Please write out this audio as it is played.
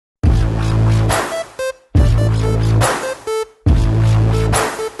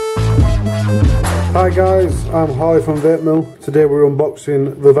Hi guys, I'm Harley from Vape Mill. Today we're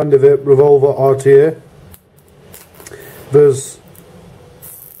unboxing the VandyVape Revolver RTA.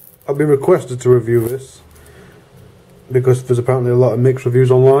 I've been requested to review this because there's apparently a lot of mixed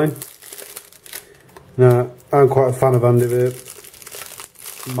reviews online. Now, I'm quite a fan of VandyVape.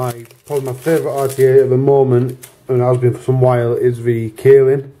 Probably my favourite RTA at the moment, and it has been for some while, is the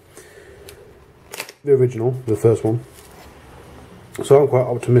Kaolin. The original, the first one. So I'm quite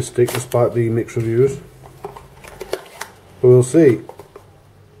optimistic despite the mixed reviews. But we'll see.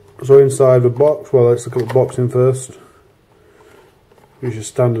 So inside the box, well, let's look at the boxing first. Use your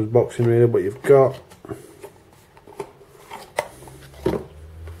standard boxing really, what you've got.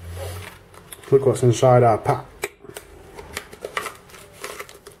 Look what's inside our pack.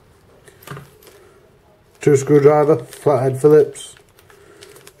 2 screwdriver, flathead Phillips,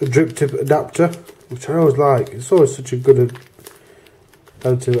 a drip tip adapter, which I always like. It's always such a good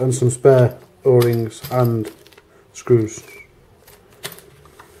additive, and some spare O-rings and screws.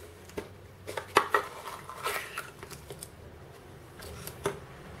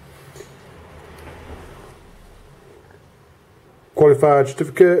 Qualified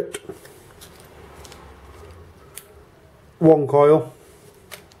certificate. 1 coil.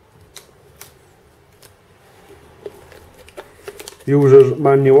 User's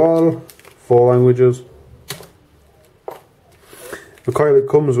manual, 4 languages. The coil it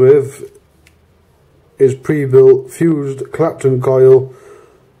comes with is pre-built fused Clapton coil,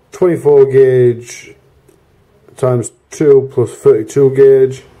 24 gauge times 2 plus 32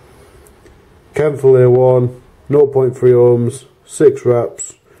 gauge, Kenful A1, 0.3 ohms, 6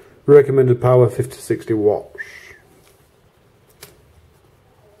 wraps, recommended power 50-60 watts.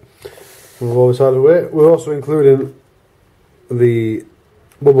 We've always had to wait. We're also including the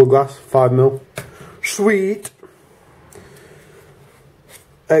bubble glass 5mm, sweet,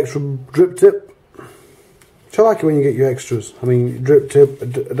 extra drip tip, which I like it when you get your extras. I mean, drip tip,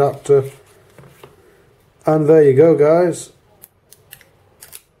 adapter, and there you go guys.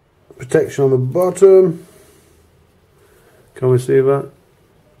 Protection on the bottom, can we see that?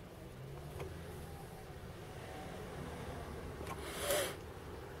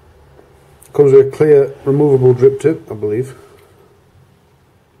 Comes with a clear removable drip tip, I believe.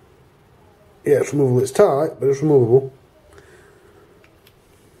 Yeah, it's removable. It's tight, but it's removable.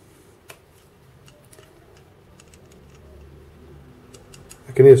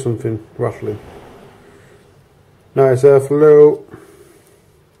 I can hear something rattling. Nice airflow.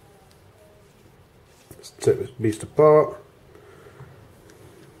 Let's take this beast apart.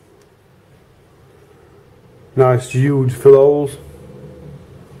 Nice huge fill holes.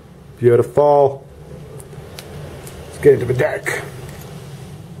 Beautiful. Let's get into the deck.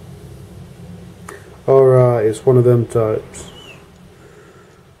 Alright, it's one of them types.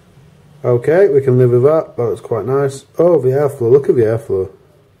 Okay, we can live with that. That looks quite nice. Oh, the airflow. Look at the airflow.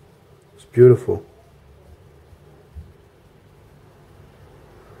 It's beautiful.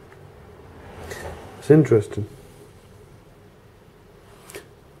 It's interesting.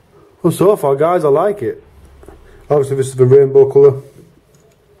 Well, so far, guys, I like it. Obviously, this is the rainbow colour.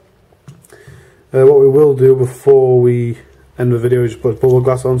 What we will do before we end the video is just put bubble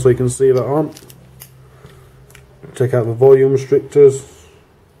glass on so you can see that on. Check out the volume restrictors.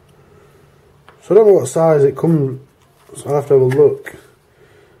 So I don't know what size it comes, so I'll have to have a look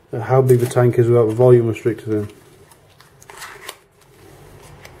at how big the tank is without the volume restrictors in.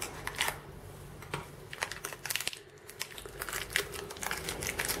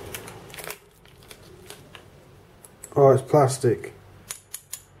 Oh, it's plastic.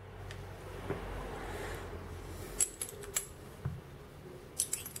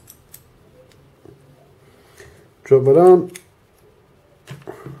 Drop it on.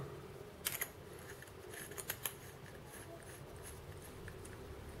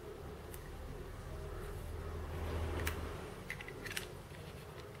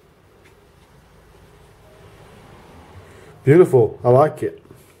 Beautiful, I like it.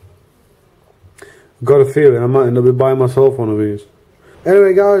 Got a feeling I might end up buying myself one of these.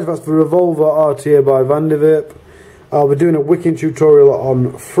 Anyway guys, that's the Revolver RTA by VandyVape. I'll be doing a wicking tutorial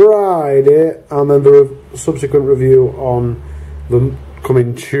on Friday and then the subsequent review on the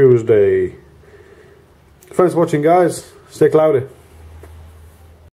coming Tuesday. Thanks for watching guys, stay cloudy.